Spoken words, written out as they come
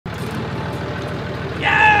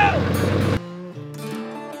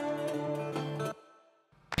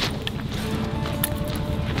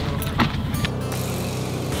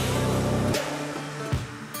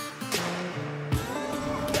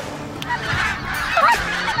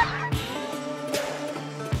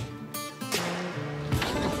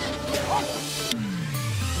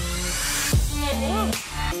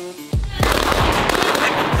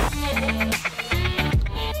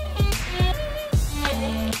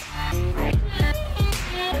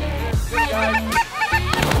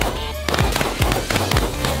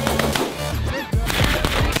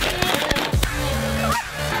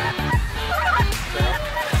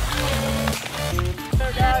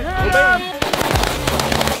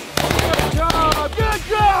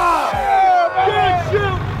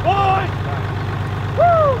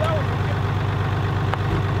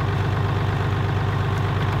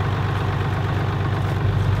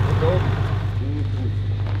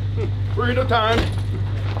Three at a time.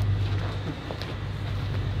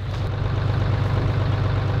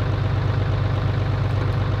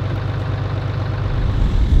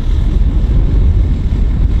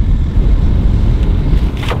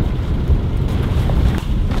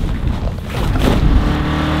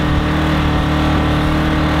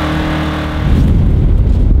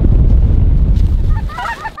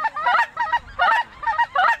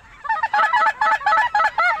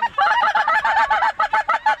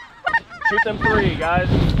 Shoot them three, guys.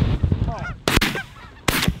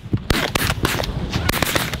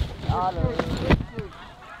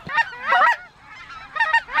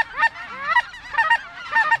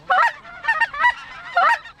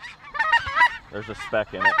 There's a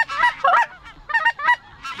speck in it.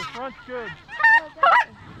 The front's good.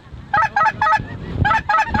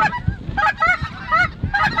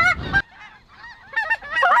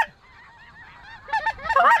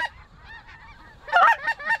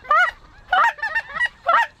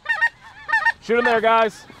 Shoot them there,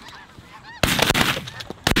 guys.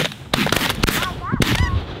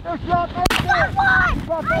 There's got that goose. You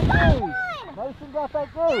got that goose. Mason got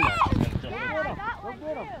that goose. Go get him. Go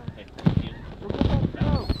get him. Go get that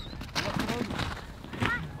goose.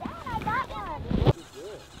 I got one.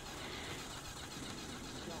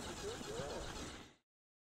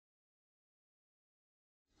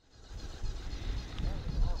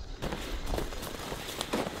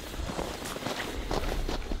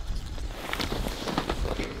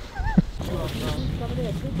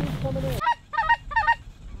 Coming in.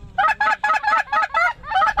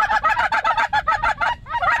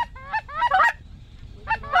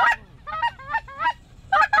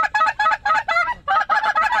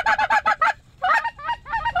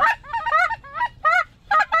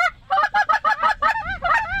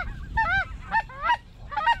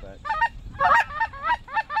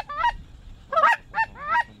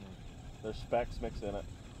 There's specks mixed in it.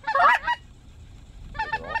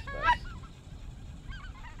 They're all specks.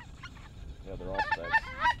 Yeah, they're all specks.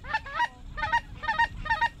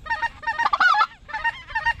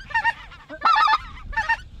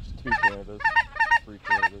 Just 2 Canadas, 3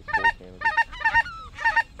 Canadas, 4 Canadas.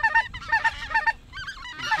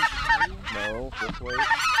 No, just wait.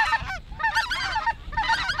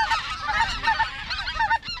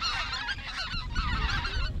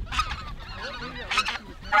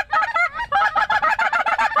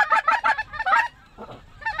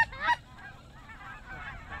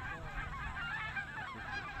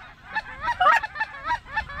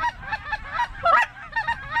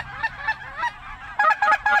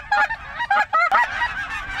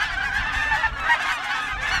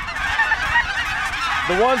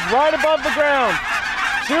 The one's right above the ground.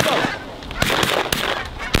 Shoot them.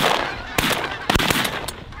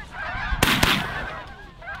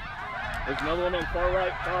 There's another one on far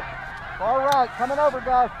right, top. Far right. Coming over,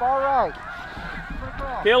 guys. Far right.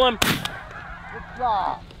 Kill him. Good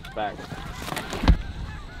job. Back.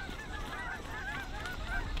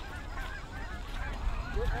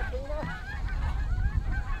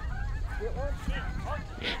 Get one, Tina. Get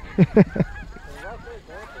one.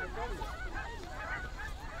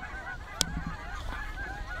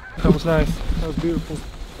 That was nice. That was beautiful.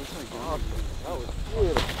 Awesome. That was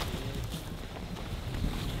beautiful.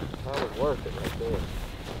 That was worth it right there.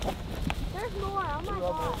 There's more. Oh my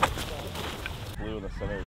god. Blue in the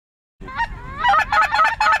center.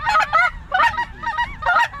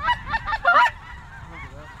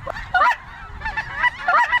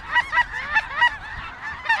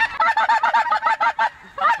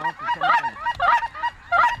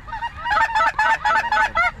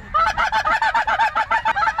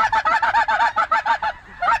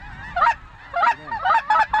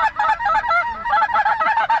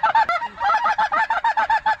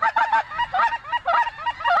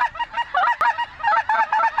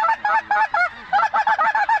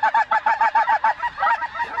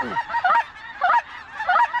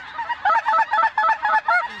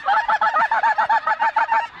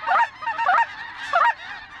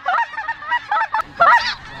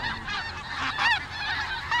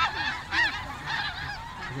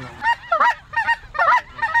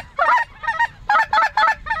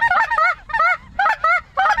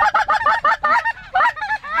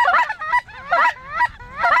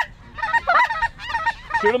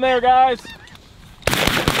 Shoot them there, guys.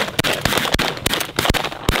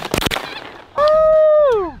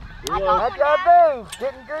 Woo! got That got Goose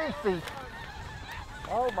getting greasy.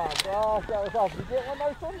 Oh my gosh, that was awesome. You get one,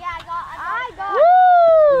 Mason? Yeah, I got.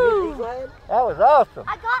 Woo! That was awesome.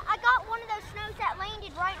 I got one of those snows that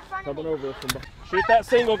landed right in front of me. Coming over from. Shoot that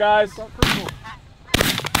single, guys. There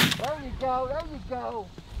you go, there you go.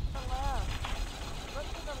 Look to the left. Look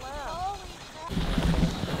to the left. Oh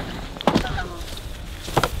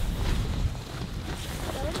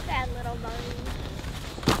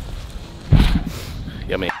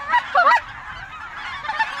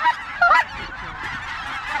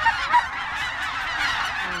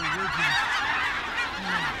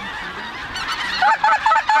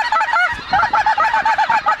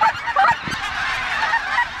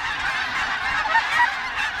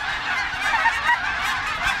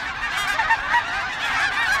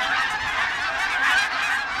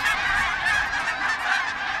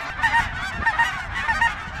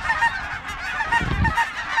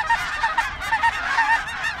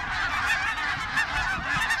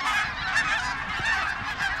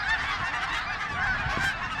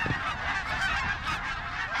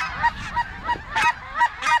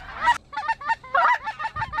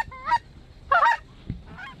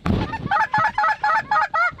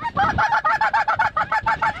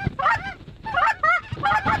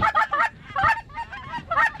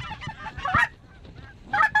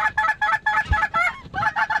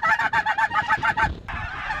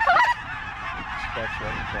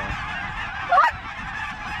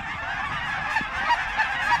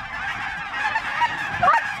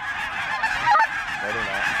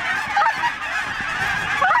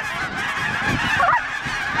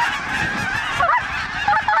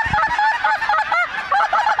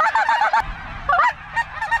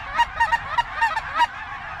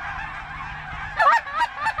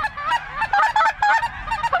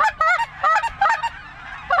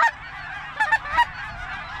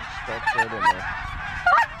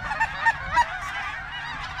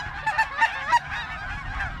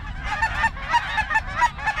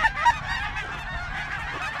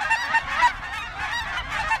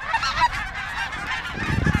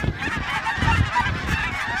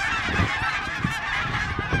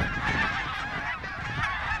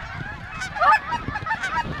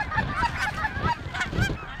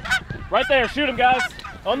Right there, shoot him, guys.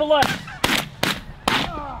 On the left.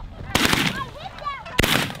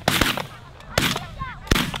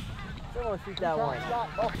 Someone shoot that one.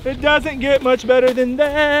 It doesn't get much better than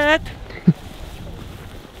that.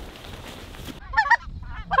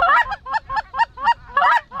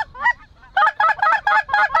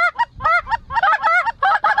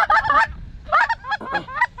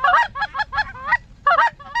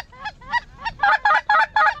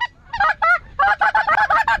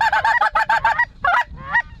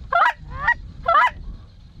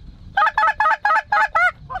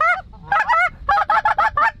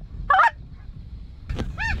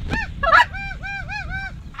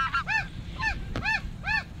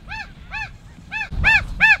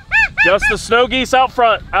 Just the snow geese out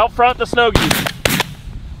front the snow geese. Shoot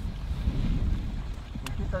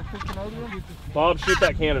those two Canadians? Bob, shoot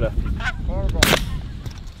that Canada. Canada.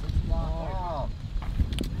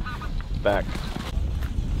 Back.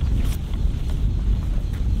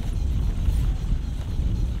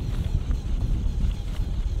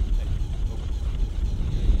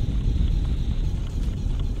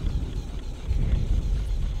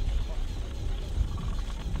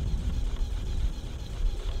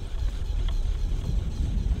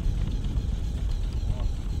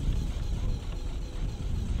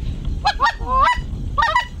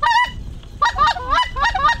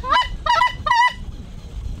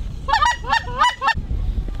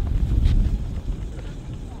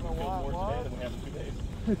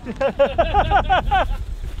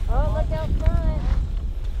 Oh, look out front.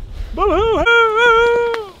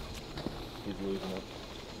 Boo-hoo-hoo! He's losing it.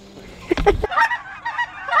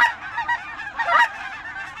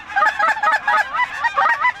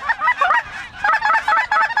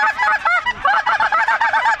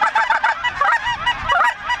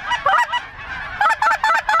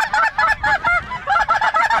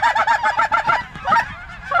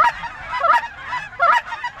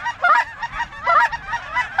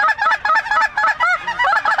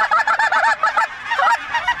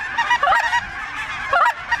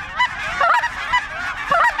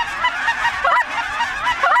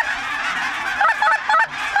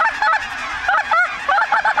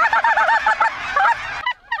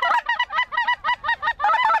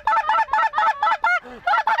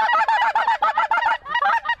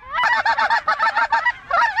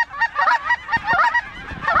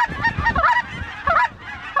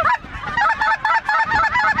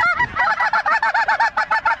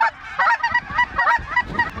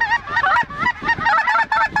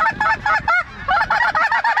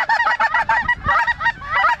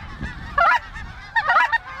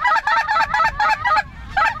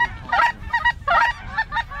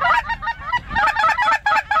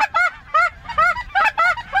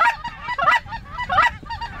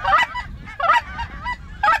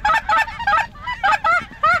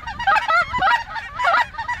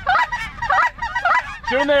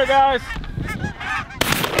 Shoot him there, guys.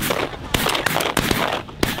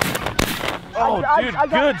 Oh, dude,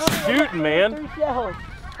 good shooting, man. 3 shells.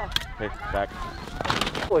 Hey, back.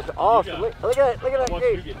 That was awesome. Look at that I want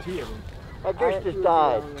you to goose. get 2 of them. That goose just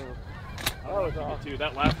died. That was awesome. Too.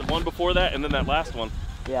 That last, the one before that, and then that last one.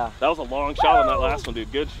 Yeah. That was a long shot on that last one,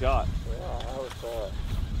 dude. Good shot. Yeah, that was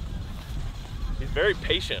He's very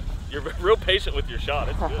patient. You're real patient with your shot.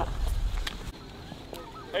 It's good.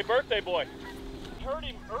 Hey, birthday boy. We heard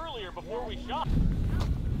him earlier before we shot.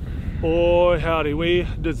 Boy, howdy, we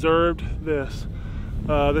deserved this.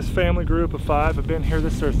 This family group of 5 have been here.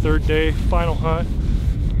 This is their 3rd day, final hunt.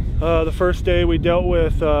 The first day we dealt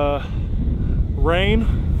with rain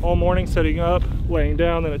all morning, setting up, laying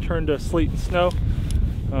down, then it turned to sleet and snow.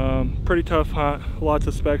 Pretty tough hunt, lots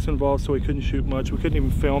of specs involved, so we couldn't shoot much. We couldn't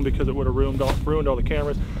even film because it would have ruined all the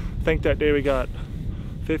cameras. I think that day we got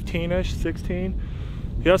 15-ish, 16.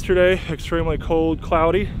 Yesterday, extremely cold,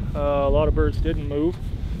 cloudy. A lot of birds didn't move,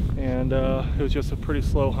 and it was just a pretty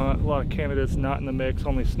slow hunt. A lot of Canada's not in the mix,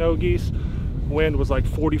 only snow geese. Wind was like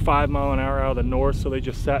 45 mile an hour out of the north, so they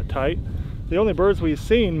just sat tight. The only birds we've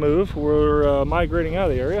seen move were migrating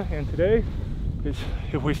out of the area, and today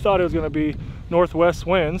we thought it was going to be northwest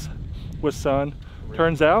winds with sun.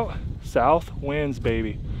 Turns out south winds,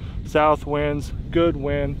 baby. South winds, good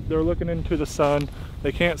wind. They're looking into the sun.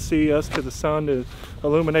 They can't see us because the sun is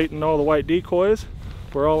illuminating all the white decoys.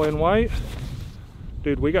 We're all in white.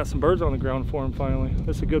 Dude, we got some birds on the ground for them finally.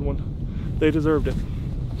 That's a good one. They deserved it.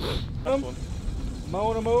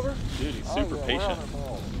 Mowing them over. Dude, he's super patient.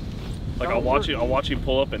 Like I'll watch him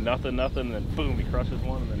pull up and nothing, and then boom, he crushes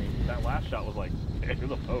one, and then that last shot was like, it was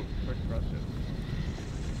a poke, freaking crushed it.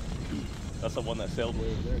 That's the one that sailed way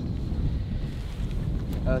over there.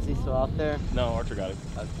 Oh, is he still out there? No, Archer got him.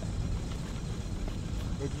 Okay.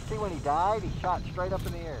 Did you see when he died? He shot straight up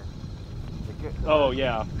in the air. Oh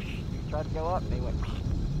yeah. He tried to go up and he went.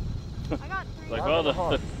 I got 3. Like,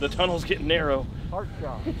 oh, the tunnel's getting narrow. Heart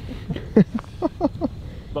shot.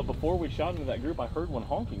 But before we shot into that group, I heard one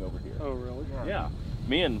honking over here. Oh, really? Yeah.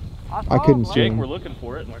 Me and I couldn't see Jake him. were looking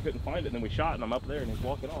for it, and I couldn't find it, and then we shot, and I'm up there, and he's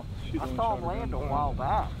walking off. I saw him land a while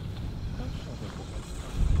back.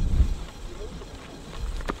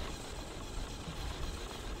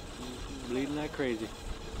 Bleeding like crazy.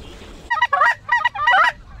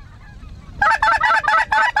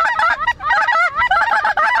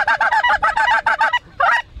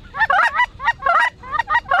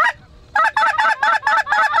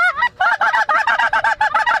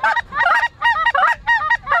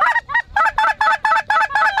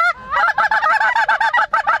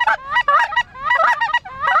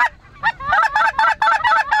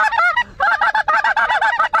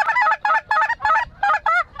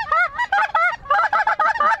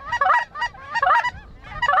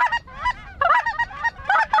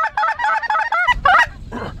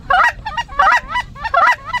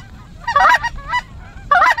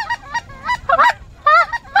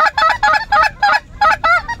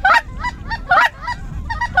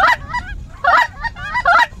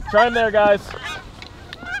 Try him there, guys.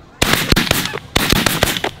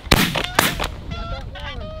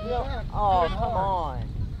 Oh, come on.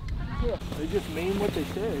 They just mean what they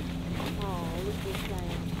say. Oh, look at this thing.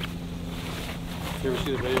 You ever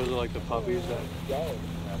see the videos of like the puppies that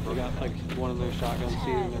they got like one of their shotgun seat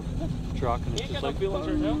in their truck and it's just like feelings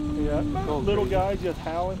right now. Yeah. Going Little crazy. guy just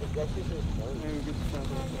howling.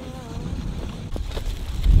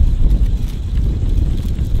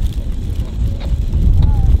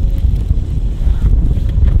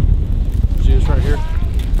 See this right here?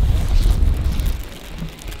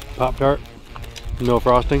 Pop-Tart, no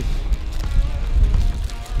frosting.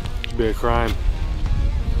 It'd be a crime.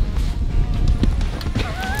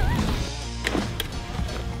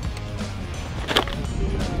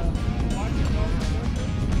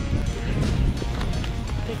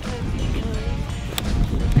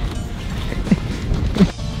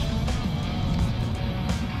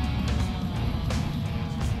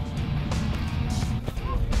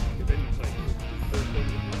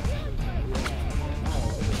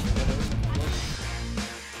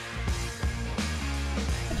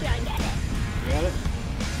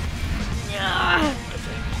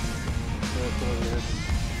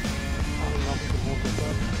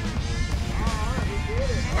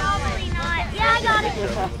 Probably not. Yeah, I got it.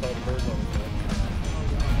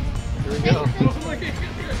 Here we go.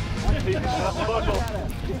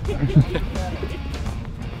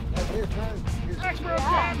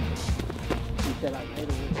 He said I made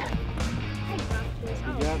it.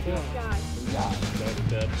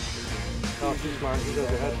 Oh, she's smart. She does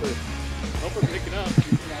her head first. Help her pick it up.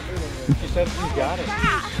 She said she's got it.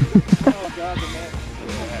 Oh, God, the neck.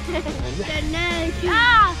 The neck.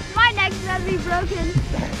 Ah, my neck's gonna be broken.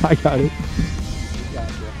 I got it.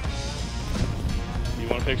 You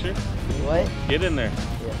want a picture? What? Get in there.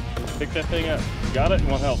 Yeah. Pick that thing up. You got it? You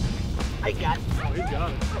want help? I got it. Oh, he got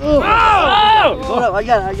it. Oh! Hold up, I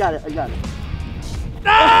got it.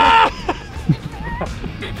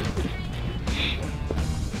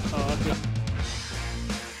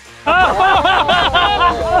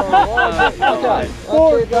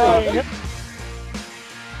 Poor guy.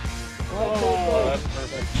 Oh, that's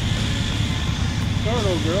perfect. Darn,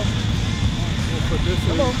 old girl. We'll put this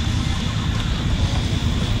in.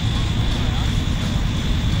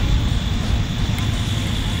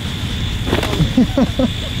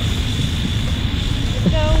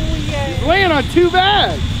 He's laying on 2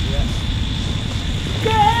 bags.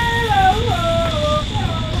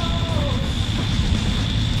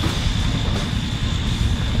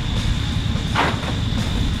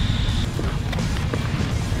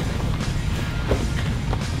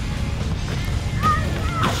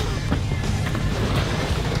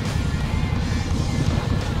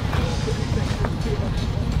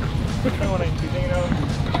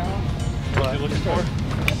 What are you looking for?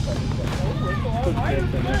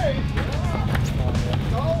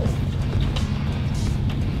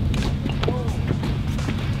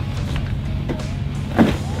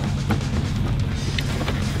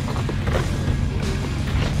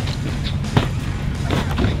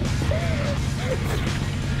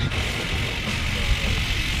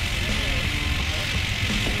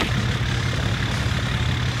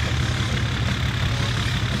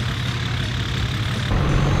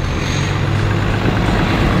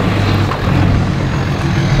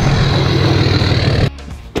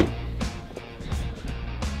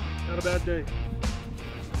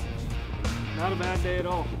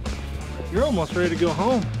 You're almost ready to go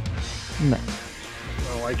home. No.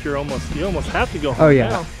 Well, like you almost have to go home. Oh yeah.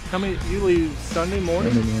 Now. How many? You leave Sunday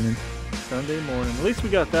morning. Sunday morning. Sunday morning. At least we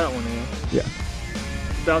got that one in. Yeah.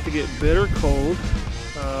 It's about to get bitter cold.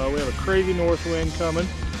 We have a crazy north wind coming.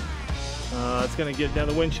 It's going to get down.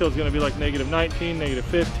 The wind chill is going to be like -19,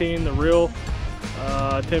 -15. The real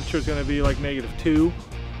temperature is going to be like -2.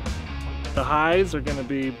 The highs are going to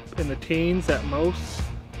be in the teens at most.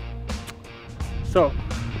 So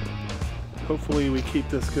hopefully we keep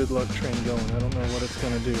this good luck trend going. I don't know what it's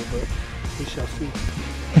going to do, but we shall see.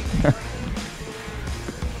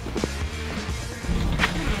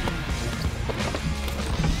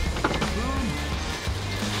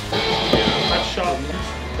 That shot,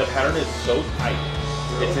 the pattern is so tight.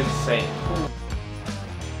 It's insane.